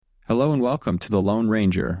Hello and welcome to The Lone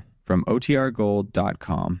Ranger from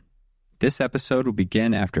OTRGold.com. This episode will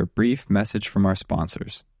begin after a brief message from our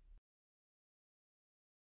sponsors.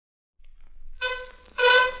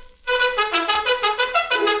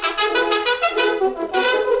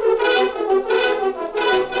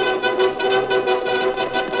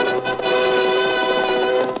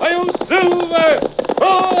 Hail Silver!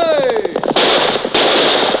 Hoy!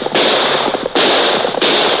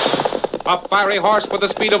 A fiery horse with the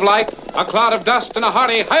speed of light, a cloud of dust, and a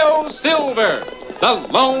hearty Hail Silver, the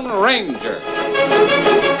Lone Ranger.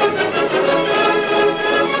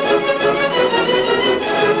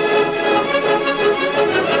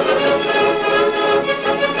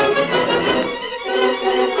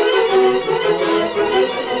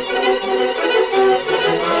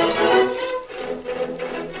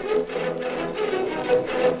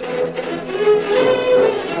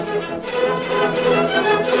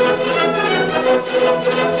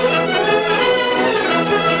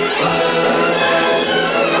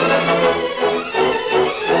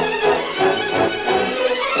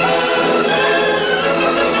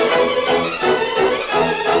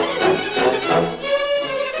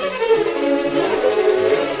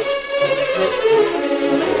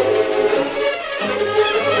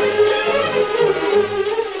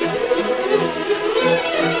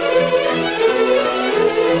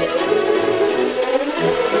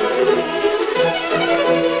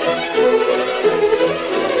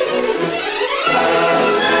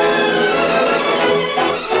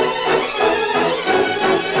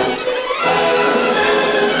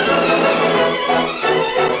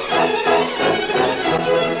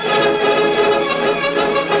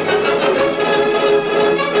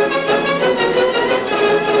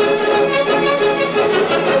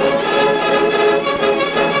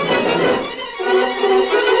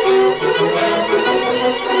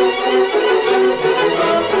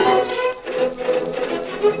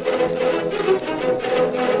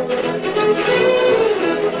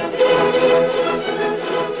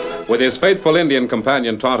 With his faithful Indian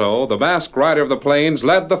companion Tonto, the masked rider of the plains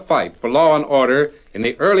led the fight for law and order in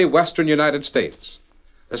the early western United States.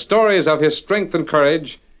 The stories of his strength and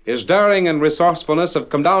courage, his daring and resourcefulness have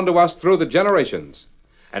come down to us through the generations.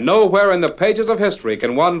 And nowhere in the pages of history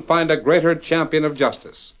can one find a greater champion of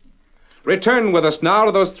justice. Return with us now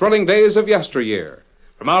to those thrilling days of yesteryear.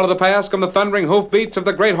 From out of the past come the thundering hoofbeats of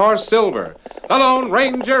the great horse Silver. The Lone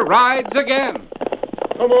Ranger rides again.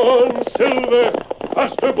 Come on, Silver!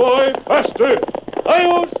 Faster, boy, faster!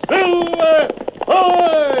 Hi-yo, Silver!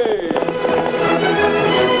 Hi!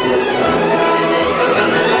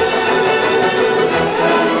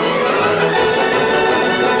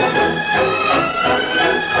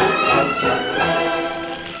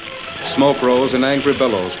 Smoke rose in angry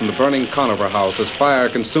billows from the burning Conover house as fire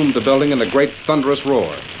consumed the building in a great thunderous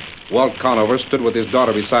roar. Walt Conover stood with his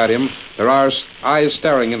daughter beside him, their eyes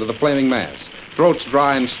staring into the flaming mass, throats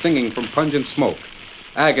dry and stinging from pungent smoke.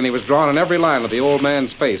 Agony was drawn in every line of the old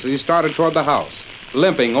man's face as he started toward the house,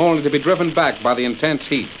 limping only to be driven back by the intense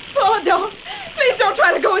heat. Oh, don't. Please don't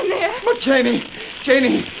try to go in there. But Janie,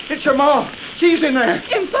 it's your ma. She's in there.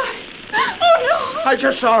 Inside. Oh, no. I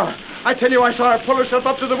just saw her. I tell you, I saw her pull herself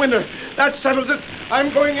up to the window. That settles it.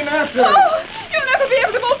 I'm going in after her. Oh, you'll never be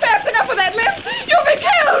able to move fast enough with that limp. You'll be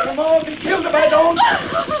killed. Come on, be killed if I don't.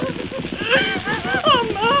 Oh,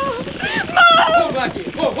 Ma. Ma. Whoa,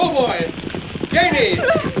 Blackie. Whoa, boy. Janie! Oh,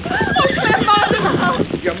 Clem, Ma's in the house.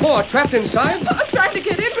 Your ma trapped inside? I was trying to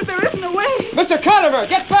get in, but there isn't a way. Mr. Conover,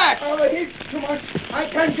 get back! Oh, the heat's too much. I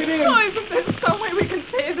can't get in. Oh, isn't there some way we can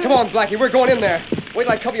save her? Come on, Blackie, we're going in there. Wait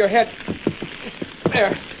till I cover your head.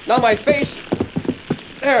 There. Now my face.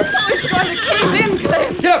 There. Oh, it's going to cave in,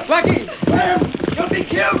 Clem. Get up, Blackie! Clem, you'll be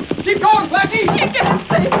killed. Keep going, Blackie! You can't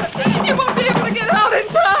save her. You won't be able to get out in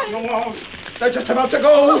time. No, won't. They're just about to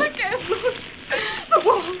go. I can't look. The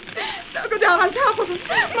wall. They'll go down on top of them.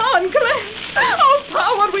 Ma and Clem. Oh,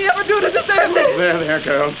 Pa, what'd we ever do to deserve this? There,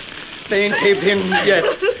 girl. They ain't caved in yet.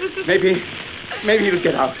 Maybe he'll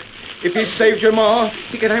get out. If he saved your ma,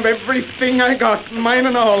 he can have everything I got, mine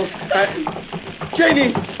and all.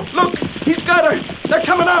 Janie, look, he's got her. They're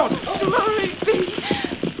coming out. Oh, glory be.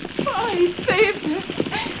 Oh, he saved her.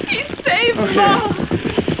 He saved Ma.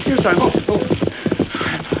 Here, son.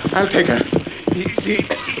 I'll take her. Easy.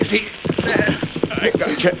 I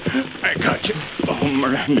got you. Oh,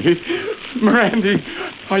 Mirandy.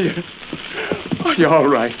 Are you all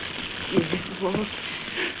right? Yes, Walt.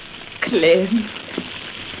 Clem.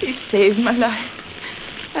 He saved my life.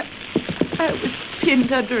 I was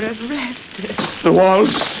pinned under arrest. The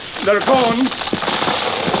walls, they're gone.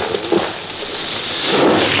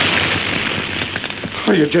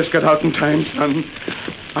 Oh, you just got out in time, son.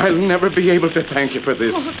 I'll never be able to thank you for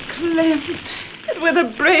this. Oh, Clem, it were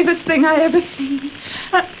the bravest thing I ever seen.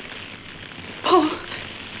 Oh,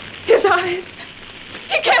 his eyes.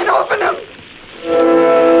 He can't open them.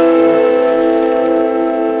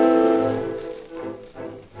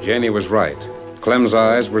 Janie was right. Clem's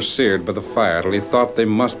eyes were seared by the fire till he thought they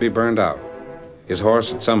must be burned out. His horse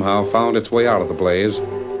had somehow found its way out of the blaze.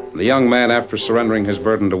 And the young man, after surrendering his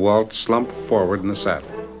burden to Walt, slumped forward in the saddle.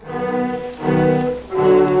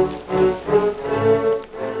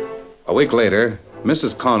 A week later,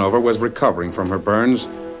 Mrs. Conover was recovering from her burns,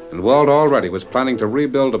 and Walt already was planning to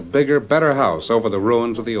rebuild a bigger, better house over the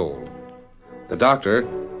ruins of the old. The doctor,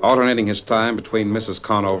 alternating his time between Mrs.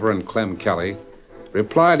 Conover and Clem Kelly,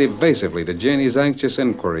 replied evasively to Janie's anxious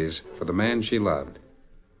inquiries for the man she loved.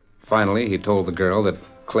 Finally, he told the girl that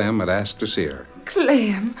Clem had asked to see her.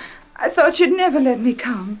 Clem, I thought you'd never let me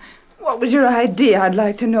come. What was your idea, I'd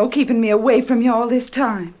like to know, keeping me away from you all this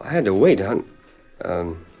time? I had to wait, hon.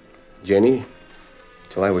 Jenny,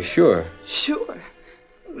 till I was sure. Sure?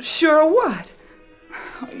 Sure of what?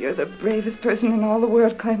 Oh, you're the bravest person in all the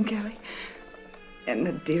world, Clem Kelly. And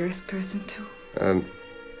the dearest person, too.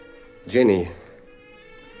 Jenny,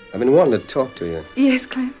 I've been wanting to talk to you. Yes,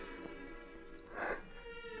 Clem?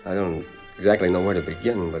 I don't exactly know where to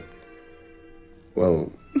begin, but...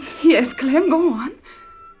 Well... Yes, Clem, go on.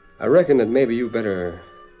 I reckon that maybe you better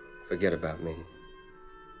forget about me.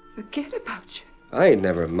 Forget about you? I ain't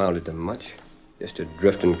never amounted to much. Just a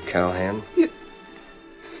drifting cowhand.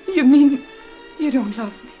 You mean you don't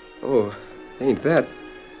love me? Oh, ain't that.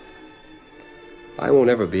 I won't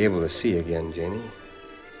ever be able to see again, Janie.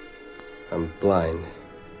 I'm blind.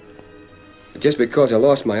 But just because I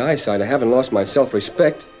lost my eyesight, I haven't lost my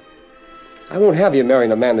self-respect. I won't have you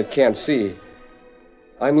marrying a man that can't see.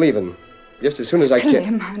 I'm leaving, just as soon as I can.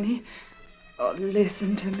 Clem, honey. Oh,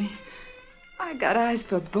 listen to me. I got eyes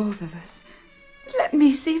for both of us. Let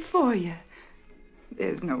me see for you.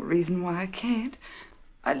 There's no reason why I can't.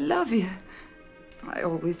 I love you. I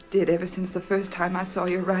always did ever since the first time I saw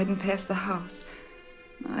you riding past the house.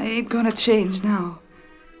 I ain't gonna change now.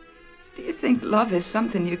 Do you think love is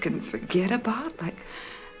something you can forget about?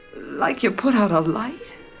 Like you put out a light?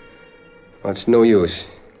 Well, it's no use.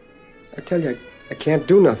 I tell you, I can't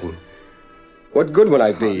do nothing. What good would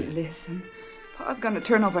I be? Oh, listen. Pa's gonna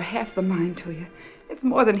turn over half the mine to you. It's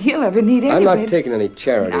more than he'll ever need anyway. I'm not taking any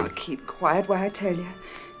charity. Now, keep quiet while I tell you.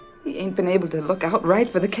 He ain't been able to look out right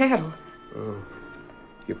for the cattle. Oh.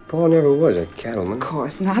 Your pa never was a cattleman. Of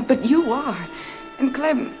course not, but you are. And,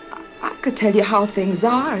 Clem, I could tell you how things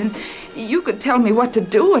are, and you could tell me what to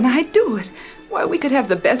do, and I'd do it. Why, we could have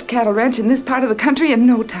the best cattle ranch in this part of the country in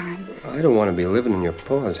no time. I don't want to be living in your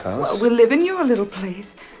pa's house. Well, we'll live in your little place.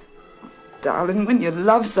 Darling, when you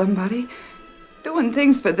love somebody, doing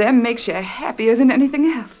things for them makes you happier than anything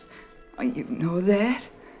else. Oh, you know that.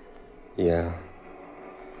 Yeah.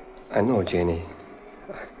 I know, Janie.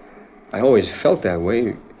 I always felt that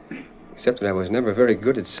way, except that I was never very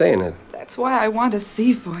good at saying it. That's why I want to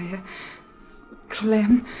see for you.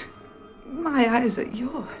 Clem, my eyes are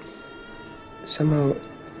yours. Somehow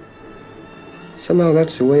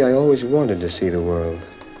that's the way I always wanted to see the world.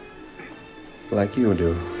 Like you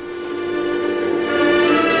do.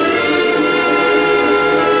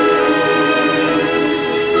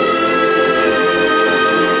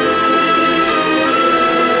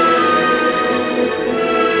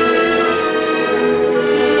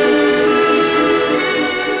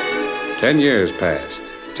 Ten years passed.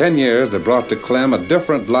 10 years that brought to Clem a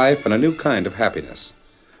different life and a new kind of happiness.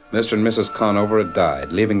 Mr. and Mrs. Conover had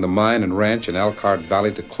died, leaving the mine and ranch in Elkhart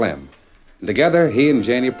Valley to Clem. And together, he and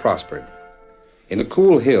Janie prospered. In the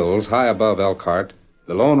cool hills high above Elkhart,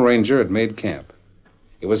 the Lone Ranger had made camp.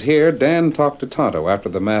 It was here Dan talked to Tonto after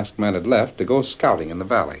the masked man had left to go scouting in the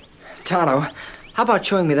valley. Tonto, how about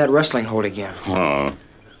showing me that wrestling hold again? Oh,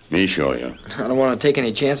 me show you. I don't want to take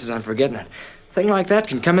any chances on forgetting it. Thing like that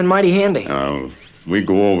can come in mighty handy. We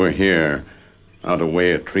go over here, out of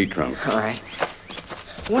way of tree trunk. All right.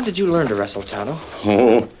 When did you learn to wrestle, Tonto?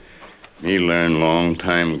 Oh, me learn long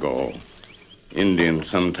time ago. Indians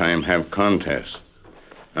sometime have contests.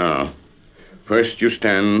 First you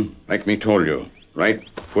stand like me told you. Right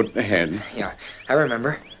foot ahead. Yeah, I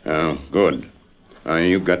remember. Good.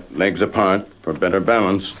 You got legs apart for better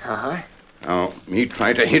balance. Uh-huh. Now, me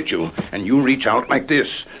try to hit you, and you reach out like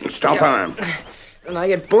this and stop arm. And I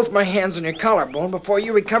get both my hands on your collarbone before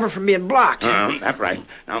you recover from being blocked. That's right.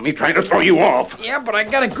 Now, me try to throw you off. Yeah, but I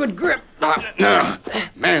got a good grip. No.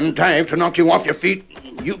 Man dive to knock you off your feet.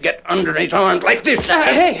 You get under his arms like this.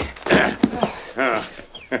 Hey!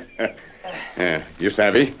 You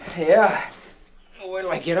savvy? Yeah. Wait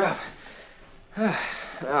till I get up.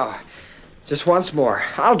 Now, just once more.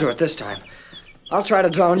 I'll do it this time. I'll try to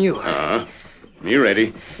drown you. Me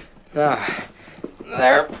ready. Now,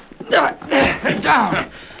 there. Down.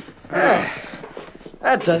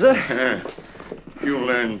 That does it. You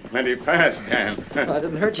learned plenty fast, Dan. I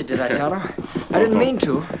didn't hurt you, did I, Tonto? I didn't mean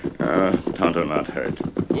to. Tonto not hurt.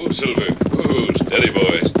 Oh, Silver. Oh, steady,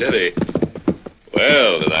 boy, steady.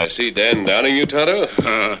 Well, did I see Dan downing you, Tonto?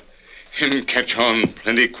 Him catch on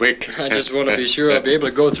plenty quick. I just want to be sure I'll be able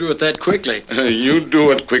to go through it that quickly. You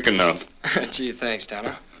do it quick enough. Gee, thanks,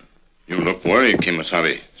 Tonto. You look worried,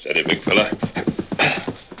 Kimasabi. Steady, big fella.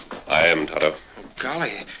 I am, Tonto.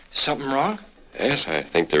 Golly, something wrong? Yes, I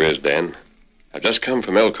think there is, Dan. I've just come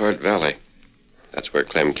from Elkhart Valley. That's where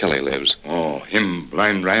Clem Kelly lives. Oh, him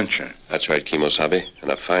blind rancher. That's right, Kimosabe,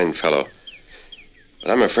 and a fine fellow.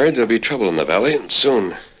 But I'm afraid there'll be trouble in the valley, and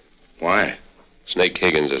soon. Why? Snake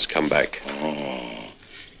Higgins has come back. Oh,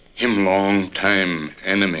 him long time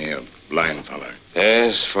enemy of blind feller.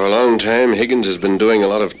 Yes, for a long time, Higgins has been doing a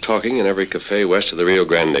lot of talking in every cafe west of the Rio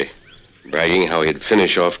Grande, bragging how he'd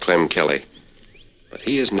finish off Clem Kelly. But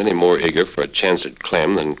he isn't any more eager for a chance at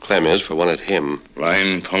Clem than Clem is for one at him.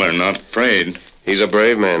 Blind feller not afraid. He's a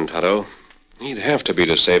brave man, Tonto. He'd have to be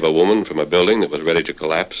to save a woman from a building that was ready to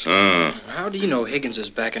collapse. How do you know Higgins is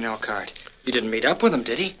back in Elkhart? You didn't meet up with him,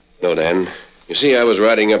 did he? No, Dan. You see, I was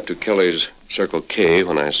riding up to Kelly's Circle K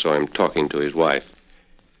when I saw him talking to his wife.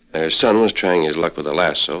 Their son was trying his luck with a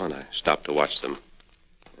lasso, and I stopped to watch them.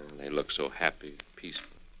 And they looked so happy, peaceful.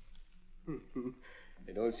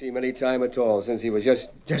 It don't seem any time at all since he was just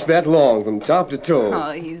that long from top to toe.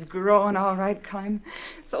 Oh, he's growing all right, Clem.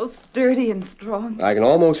 So sturdy and strong. I can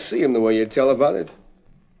almost see him the way you tell about it.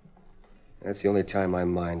 That's the only time I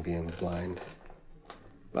mind being blind.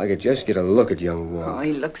 If I could just get a look at young Walt. Oh,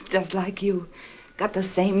 he looks just like you. Got the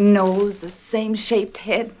same nose, the same shaped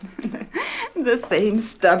head, the same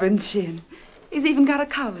stubborn chin. He's even got a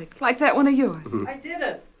colic, like that one of yours. I did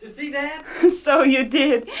it. Did you see that? So you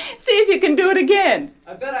did. See if you can do it again.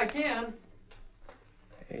 I bet I can.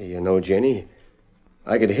 Hey, you know, Jenny,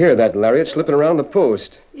 I could hear that lariat slipping around the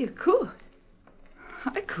post. You could.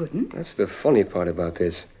 I couldn't. That's the funny part about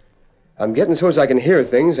this. I'm getting so's I can hear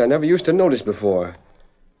things I never used to notice before.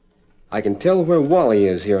 I can tell where Wally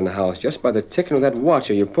is here in the house just by the ticking of that watch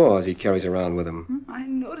of your paws he carries around with him. I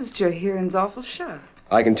noticed your hearing's awful sharp.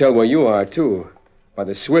 I can tell where you are, too, by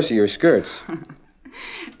the swish of your skirts.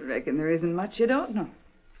 Reckon there isn't much you don't know.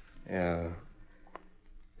 Yeah.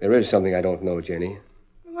 There is something I don't know, Jenny.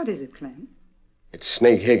 What is it, Clem? It's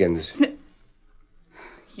Snake Higgins.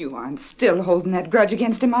 You aren't still holding that grudge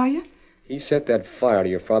against him, are you? He set that fire to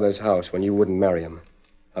your father's house when you wouldn't marry him.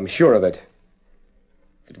 I'm sure of it.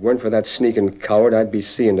 If it weren't for that sneaking coward, I'd be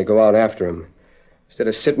seeing to go out after him. Instead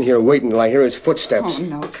of sitting here waiting till I hear his footsteps. Oh,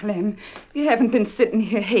 no, Clem. You haven't been sitting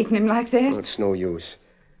here hating him like that. Oh, it's no use.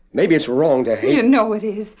 Maybe it's wrong to hate. You know it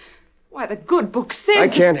is. Why, the good book says... I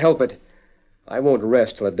can't help it. I won't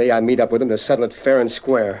rest till the day I meet up with him to settle it fair and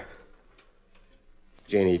square.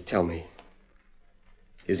 Janie, tell me.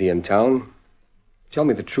 Is he in town? Tell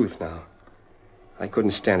me the truth now. I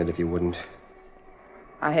couldn't stand it if you wouldn't.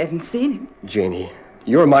 I haven't seen him. Janie,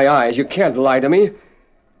 you're my eyes. You can't lie to me.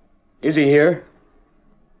 Is he here?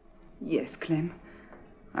 Yes, Clem.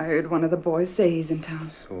 I heard one of the boys say he's in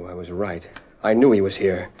town. So I was right. I knew he was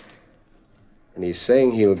here. And he's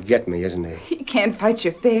saying he'll get me, isn't he? He can't fight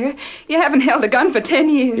you fair. You haven't held a gun for 10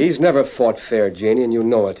 years. He's never fought fair, Janie, and you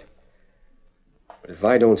know it. But if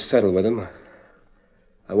I don't settle with him,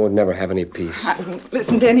 I won't never have any peace. I won't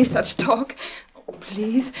listen to any such talk. Oh,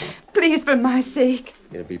 please. Please, for my sake.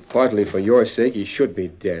 It'll be partly for your sake he should be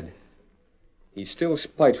dead. He's still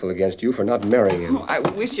spiteful against you for not marrying him. Oh, I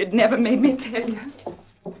wish you'd never made me tell you.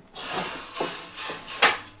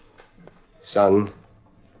 Son,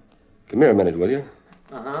 come here a minute, will you?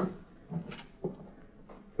 Uh-huh.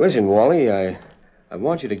 Listen, Wally, I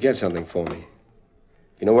want you to get something for me.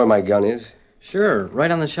 You know where my gun is? Sure,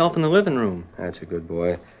 right on the shelf in the living room. That's a good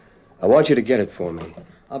boy. I want you to get it for me.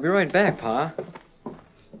 I'll be right back, Pa.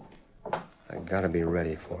 I gotta be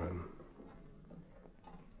ready for him.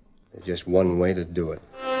 There's just one way to do it.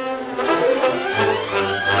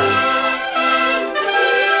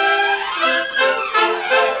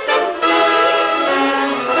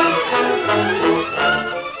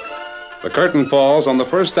 The curtain falls on the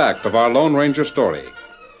first act of our Lone Ranger story.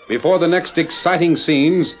 Before the next exciting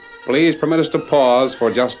scenes, please permit us to pause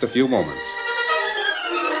for just a few moments.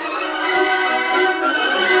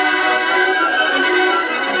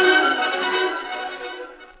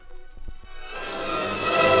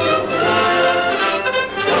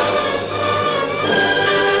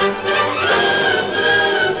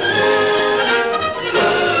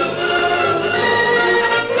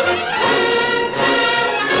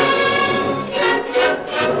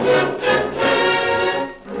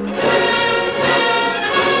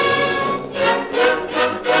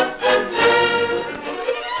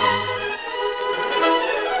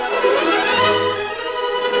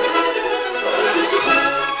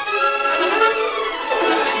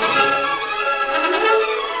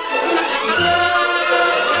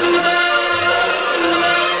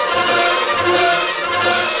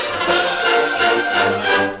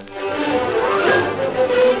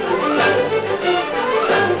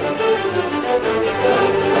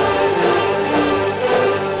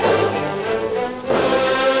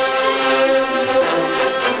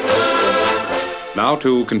 Now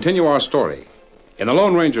to continue our story. In the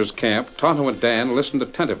Lone Ranger's camp, Tonto and Dan listened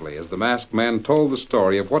attentively as the masked man told the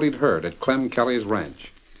story of what he'd heard at Clem Kelly's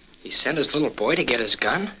ranch. He sent his little boy to get his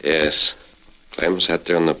gun? Yes. Clem sat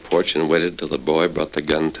there on the porch and waited till the boy brought the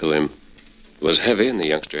gun to him. It was heavy, and the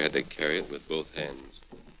youngster had to carry it with both hands.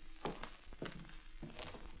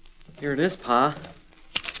 Here it is, Pa.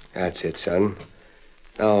 That's it, son.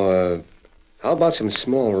 Now, how about some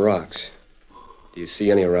small rocks? Do you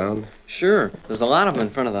see any around? Sure. There's a lot of them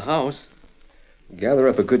in front of the house. Gather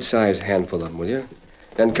up a good-sized handful of them, will you?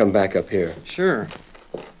 Then come back up here. Sure.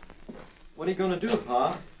 What are you going to do,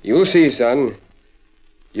 Pa? You'll see, son.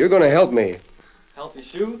 You're going to help me. Help you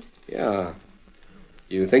shoot? Yeah.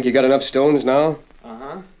 You think you got enough stones now?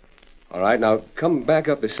 Uh-huh. All right, now come back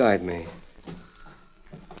up beside me.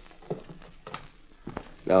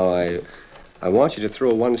 Now, I want you to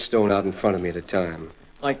throw one stone out in front of me at a time.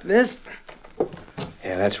 Like this?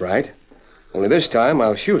 Yeah, that's right. Only this time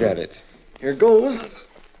I'll shoot at it. Here goes.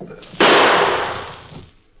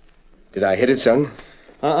 Did I hit it, son?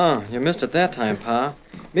 You missed it that time, Pa.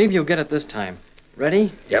 Maybe you'll get it this time.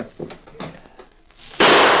 Ready? Yep.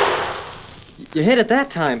 You hit it that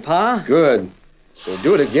time, Pa. Good. We'll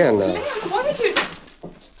do it again now. Clem, what are you...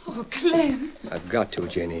 Oh, Clem. I've got to,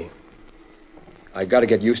 Janie. I got to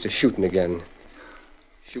get used to shooting again.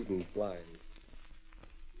 Shooting blind.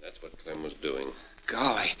 That's what Clem was doing.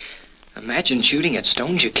 Golly. Imagine shooting at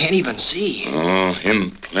stones you can't even see. Oh,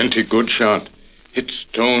 him plenty good shot. Hit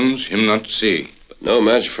stones, him not see. But no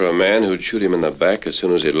match for a man who'd shoot him in the back as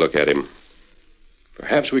soon as he'd look at him.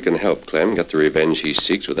 Perhaps we can help Clem get the revenge he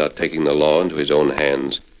seeks without taking the law into his own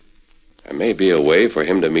hands. There may be a way for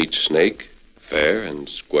him to meet Snake fair and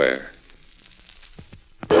square.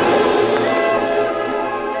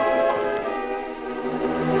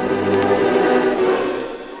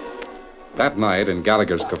 That night in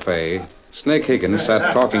Gallagher's cafe, Snake Higgins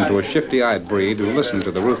sat talking to a shifty-eyed breed who listened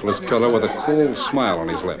to the ruthless killer with a cool smile on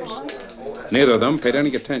his lips. Neither of them paid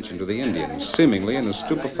any attention to the Indian, seemingly in a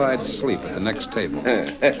stupefied sleep at the next table.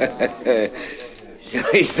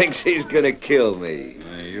 He thinks he's going to kill me.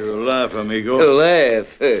 You laugh, amigo. Laugh?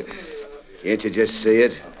 Can't you just see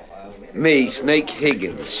it? Me, Snake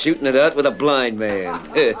Higgins, shooting it out with a blind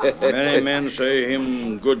man. Many men say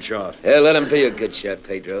him good shot. Yeah, let him be a good shot,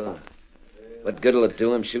 Pedro. What good'll it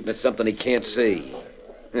do him shooting at something he can't see?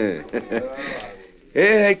 Yeah,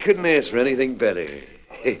 I couldn't ask for anything better.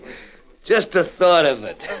 Just the thought of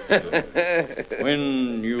it.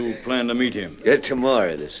 When you plan to meet him? Yeah,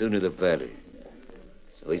 tomorrow, the sooner the better.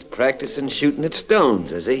 So he's practicing shooting at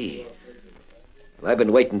stones, is he? Well, I've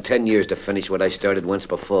been waiting 10 years to finish what I started once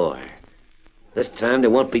before. This time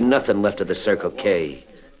there won't be nothing left of the Circle K.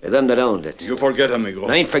 Or them that owned it. You forget, amigo.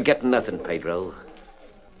 I ain't forgetting nothing, Pedro.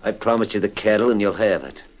 I promised you the cattle, and you'll have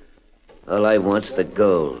it. All I want's the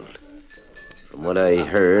gold. From what I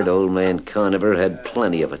heard, old man Conover had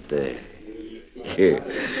plenty of it there. Here,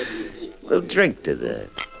 we'll drink to that.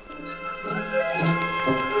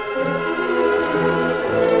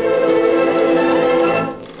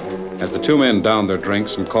 As the two men downed their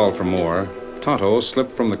drinks and called for more, Tonto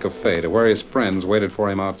slipped from the cafe to where his friends waited for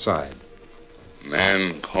him outside.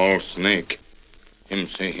 Man call Snake. Him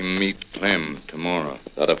say him meet Clem tomorrow.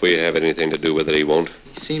 Not if we have anything to do with it, he won't.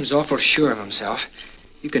 He seems awful sure of himself.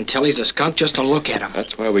 You can tell he's a skunk just to look at him.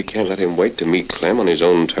 That's why we can't let him wait to meet Clem on his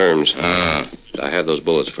own terms. Ah. I have those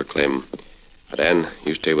bullets for Clem. But, Ann,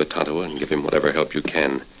 you stay with Tonto and give him whatever help you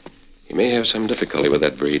can. He may have some difficulty with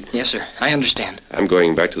that breed. Yes, sir. I understand. I'm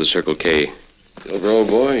going back to the Circle K. Silver, old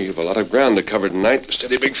boy, you've a lot of ground to cover tonight.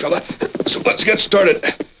 Steady, big fella. So let's get started.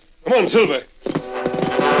 Come on, Silver.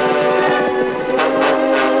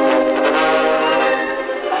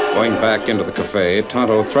 Going back into the cafe,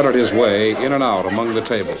 Tonto threaded his way in and out among the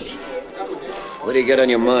tables. What do you got on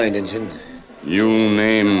your mind, Injun? You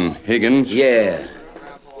name Higgins? Yeah.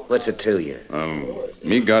 What's it to you?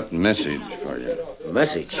 Me got message for you.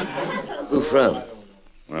 Message? Who from?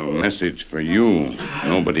 Well, message for you.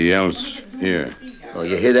 Nobody else here. Oh,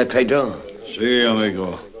 you hear that, Pedro? Si,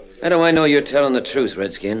 amigo. How do I know you're telling the truth,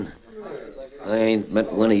 Redskin? I ain't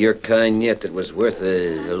met one of your kind yet that was worth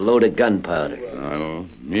a load of gunpowder. Well,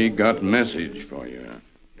 me got message for you.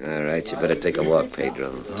 All right, you better take a walk,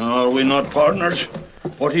 Pedro. Are we not partners?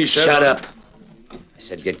 What he said... Shut up. I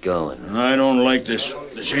said get going. I don't like this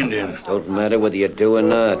Indian. Don't matter whether you do or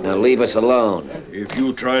not. Now leave us alone. If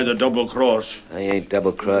you try the double cross... I ain't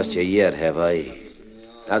double-crossed you yet, have I?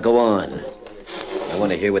 Now go on. I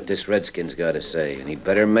want to hear what this Redskin's got to say, and he'd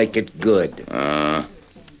better make it good.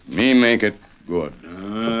 Me make it good.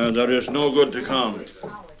 There is no good to come.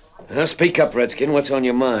 Now speak up, Redskin. What's on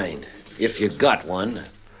your mind? If you got one.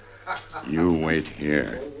 You wait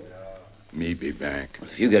here. Me be back.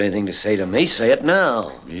 If you got anything to say to me, say it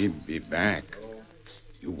now. Me be back.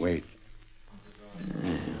 You wait.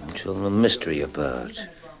 What's all the mystery about?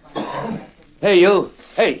 Hey, you.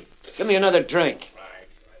 Hey, give me another drink.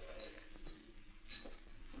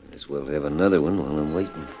 Might as well have another one while I'm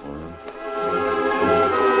waiting for him.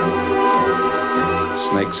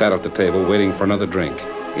 Snake sat at the table waiting for another drink,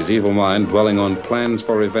 his evil mind dwelling on plans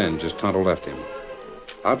for revenge as Tonto left him.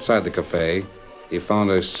 Outside the cafe, he found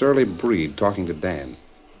a surly breed talking to Dan.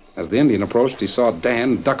 As the Indian approached, he saw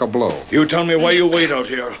Dan duck a blow. You tell me why you wait out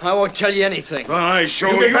here. I won't tell you anything. I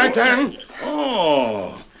show you. Get back, Dan.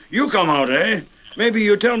 Oh, you come out, eh? Maybe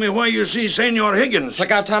you tell me why you see Senor Higgins.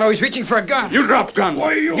 Look out, Tonto. He's reaching for a gun. You drop gun.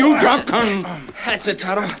 Why you drop gun. That's it,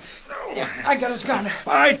 Tonto. I got his gun.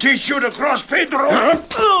 I teach you to cross Pedro.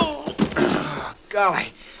 Oh,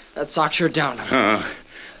 golly. That sock sure down him.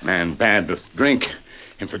 Man bad with drink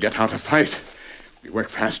and forget how to fight. We work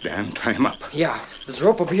fast, Dan. Tie him up. Yeah, there's a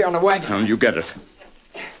rope over here on the wagon. Now you get it.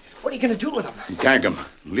 What are you going to do with him? Gag him.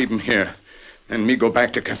 Leave him here. Then me go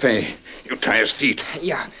back to cafe. You tie his feet.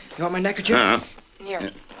 Yeah. You want my neckerchief?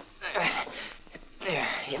 Here. There.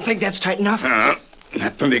 You think that's tight enough?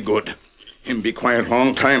 That plenty good. Him be quiet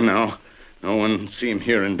long time now. No one see him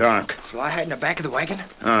here in dark. Shall I hide in the back of the wagon?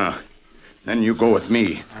 Then you go with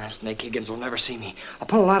me. Snake Higgins will never see me. I'll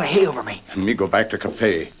put a lot of hay over me. And me go back to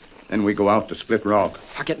cafe. Then we go out to Split Rock.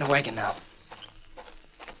 I'll get in the wagon now.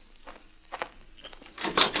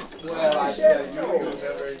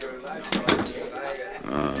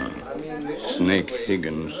 Snake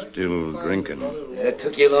Higgins still drinking. It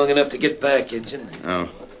took you long enough to get back, Injun. Now,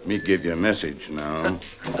 me give you a message now.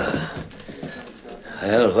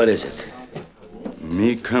 Well, what is it?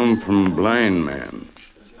 Me come from Blind Man.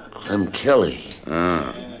 I'm Kelly.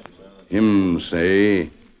 Him say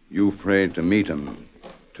you afraid to meet him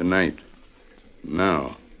tonight.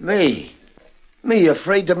 Now. Me? Me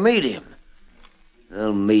afraid to meet him?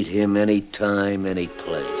 I'll meet him any time, any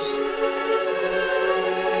place.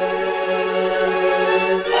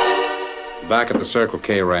 Back at the Circle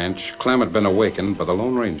K ranch, Clem had been awakened by the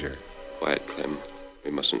Lone Ranger. Quiet, Clem.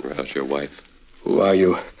 We mustn't rouse your wife. Who are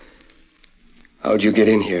you? How'd you get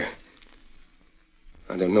in here?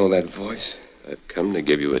 I don't know that voice. I've come to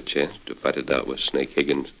give you a chance to fight it out with Snake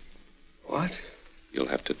Higgins. What? You'll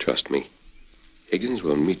have to trust me. Higgins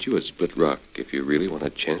will meet you at Split Rock if you really want a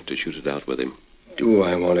chance to shoot it out with him. Do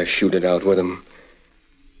I want to shoot it out with him?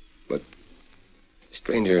 But,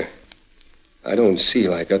 stranger, I don't see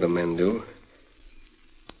like other men do.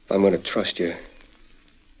 If I'm going to trust you,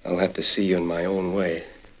 I'll have to see you in my own way.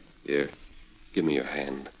 Here, give me your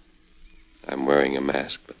hand. I'm wearing a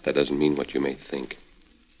mask, but that doesn't mean what you may think.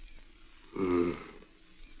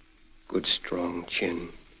 Good, strong chin.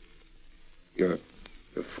 You're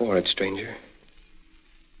for it, stranger.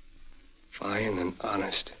 Fine and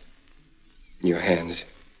honest. And your hands.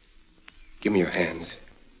 Give me your hands.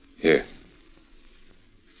 Here.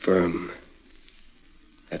 Firm.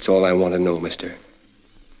 That's all I want to know, mister.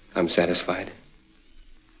 I'm satisfied.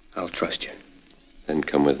 I'll trust you. Then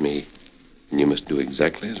come with me, and you must do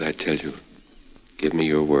exactly as I tell you. Give me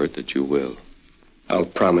your word that you will. I'll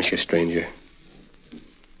promise you, stranger.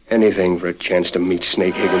 Anything for a chance to meet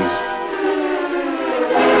Snake Higgins.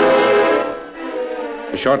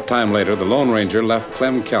 A short time later, the Lone Ranger left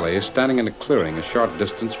Clem Kelly standing in a clearing a short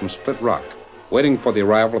distance from Split Rock, waiting for the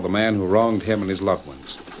arrival of the man who wronged him and his loved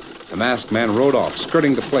ones. The masked man rode off,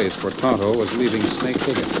 skirting the place where Tonto was leaving Snake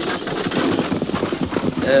Higgins.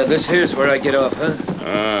 This here's where I get off,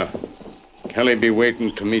 huh? Kelly be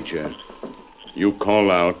waiting to meet you. You call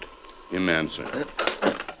out, him answer.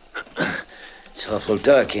 It's awful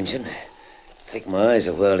dark, Injun. Take my eyes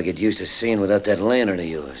a while to get used to seeing without that lantern of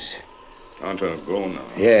yours. Tonto, go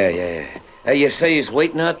now. Yeah. Hey, you say he's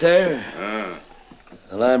waiting out there?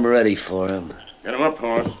 Well, I'm ready for him. Get him up,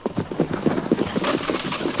 horse.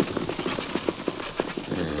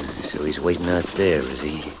 So he's waiting out there, is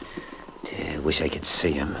he? I wish I could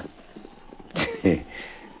see him.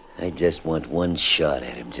 I just want one shot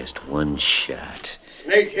at him, just one shot.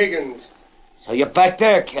 Snake Higgins. So you're back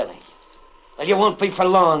there, Kelly. Well, you won't be for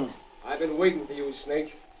long. I've been waiting for you,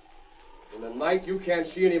 Snake. In the night, you can't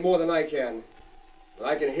see any more than I can. But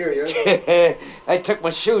I can hear you. I took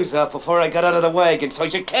my shoes off before I got out of the wagon, so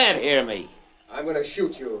you can't hear me. I'm going to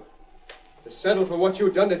shoot you. To settle for what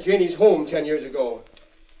you done to Janie's home 10 years ago.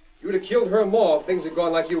 You'd have killed her ma if things had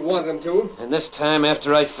gone like you wanted them to. And this time,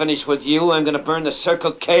 after I finish with you, I'm going to burn the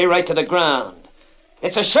Circle K right to the ground.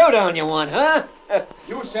 It's a showdown you want, huh?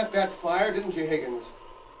 You set that fire, didn't you, Higgins?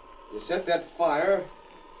 You set that fire,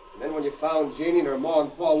 And then when you found Janie and her ma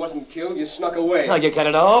and pa wasn't killed, you snuck away. Now you got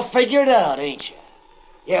it all figured out, ain't you?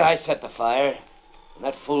 Yeah, I set the fire. When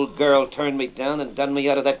that fool girl turned me down and done me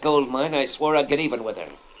out of that gold mine, I swore I'd get even with her.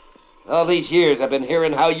 All these years I've been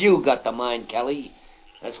hearing how you got the mine, Kelly.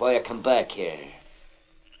 That's why I come back here.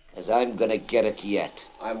 'Cause I'm gonna get it yet.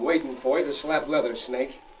 I'm waiting for you to slap leather,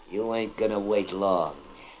 Snake. You ain't gonna wait long.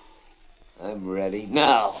 I'm ready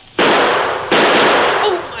now.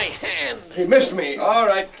 Oh, my hand! He missed me. All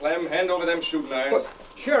right, Clem, hand over them shooting irons. What?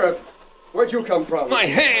 Sheriff, where'd you come from? My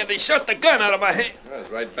hand! He shot the gun out of my hand. I was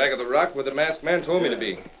right back of the rock where the masked man told me to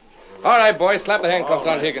be. All right, boys, slap the handcuffs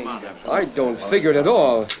on Higgins. I don't figure it at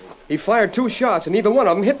all. He fired 2 shots, and neither one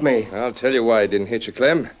of them hit me. I'll tell you why he didn't hit you,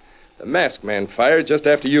 Clem. The masked man fired just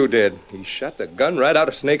after you did. He shot the gun right out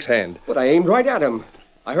of Snake's hand. But I aimed right at him.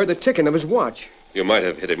 I heard the ticking of his watch. You might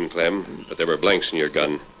have hit him, Clem, but there were blanks in your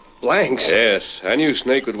gun. Blanks? Yes. I knew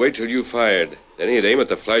Snake would wait till you fired. Then he'd aim at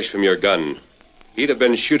the flash from your gun. He'd have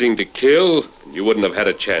been shooting to kill, and you wouldn't have had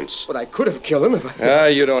a chance. But I could have killed him if I...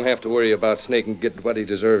 You don't have to worry about Snake and get what he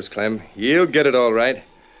deserves, Clem. He'll get it all right.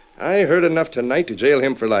 I heard enough tonight to jail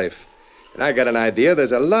him for life. And I got an idea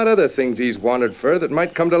there's a lot other things he's wanted for that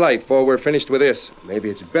might come to light before we're finished with this. Maybe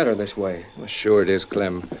it's better this way. Well, sure it is,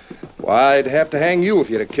 Clem. Why, I'd have to hang you if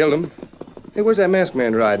you'd have killed him. Hey, where's that masked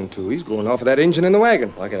man riding to? He's going off of that engine in the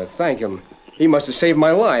wagon. I gotta thank him. He must have saved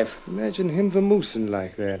my life. Imagine him vamoosing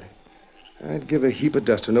like that. I'd give a heap of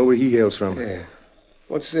dust to know where he hails from. Yeah.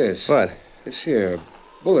 What's this? What? It's here.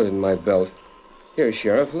 A bullet in my belt. Here,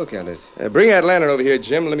 Sheriff, look at it. Bring that lantern over here,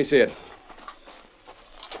 Jim. Let me see it.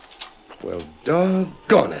 Well,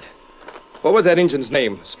 doggone it. What was that engine's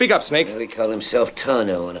name? Speak up, Snake. Well, he called himself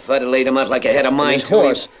Tano, and if I'd have laid him out like I had a mine His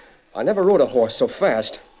horse. I never rode a horse so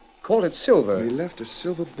fast. Called it Silver. He left a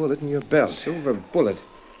silver bullet in your belt. Silver bullet.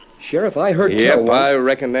 Sheriff, I heard tell Yep, one... I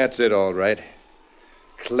reckon that's it, all right.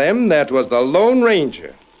 Clem, that was the Lone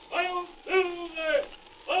Ranger.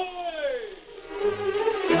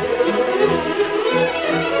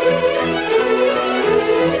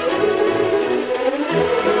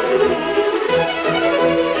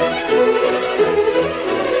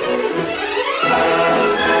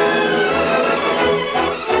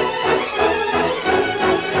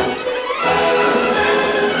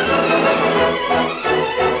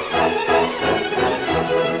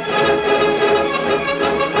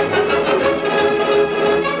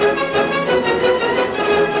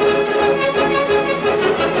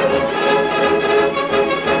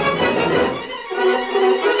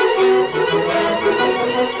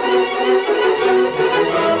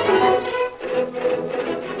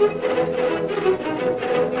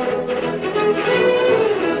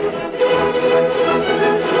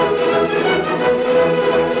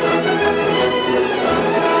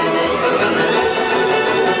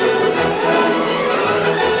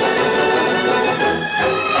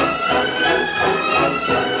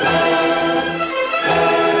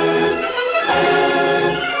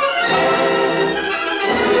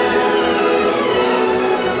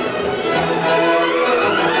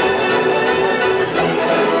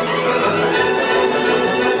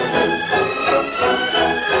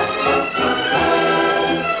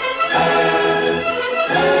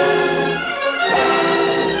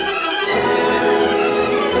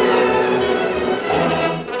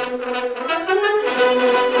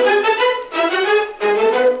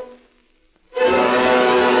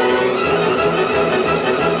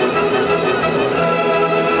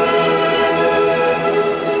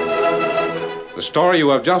 The story you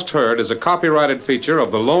have just heard is a copyrighted feature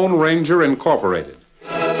of the Lone Ranger Incorporated.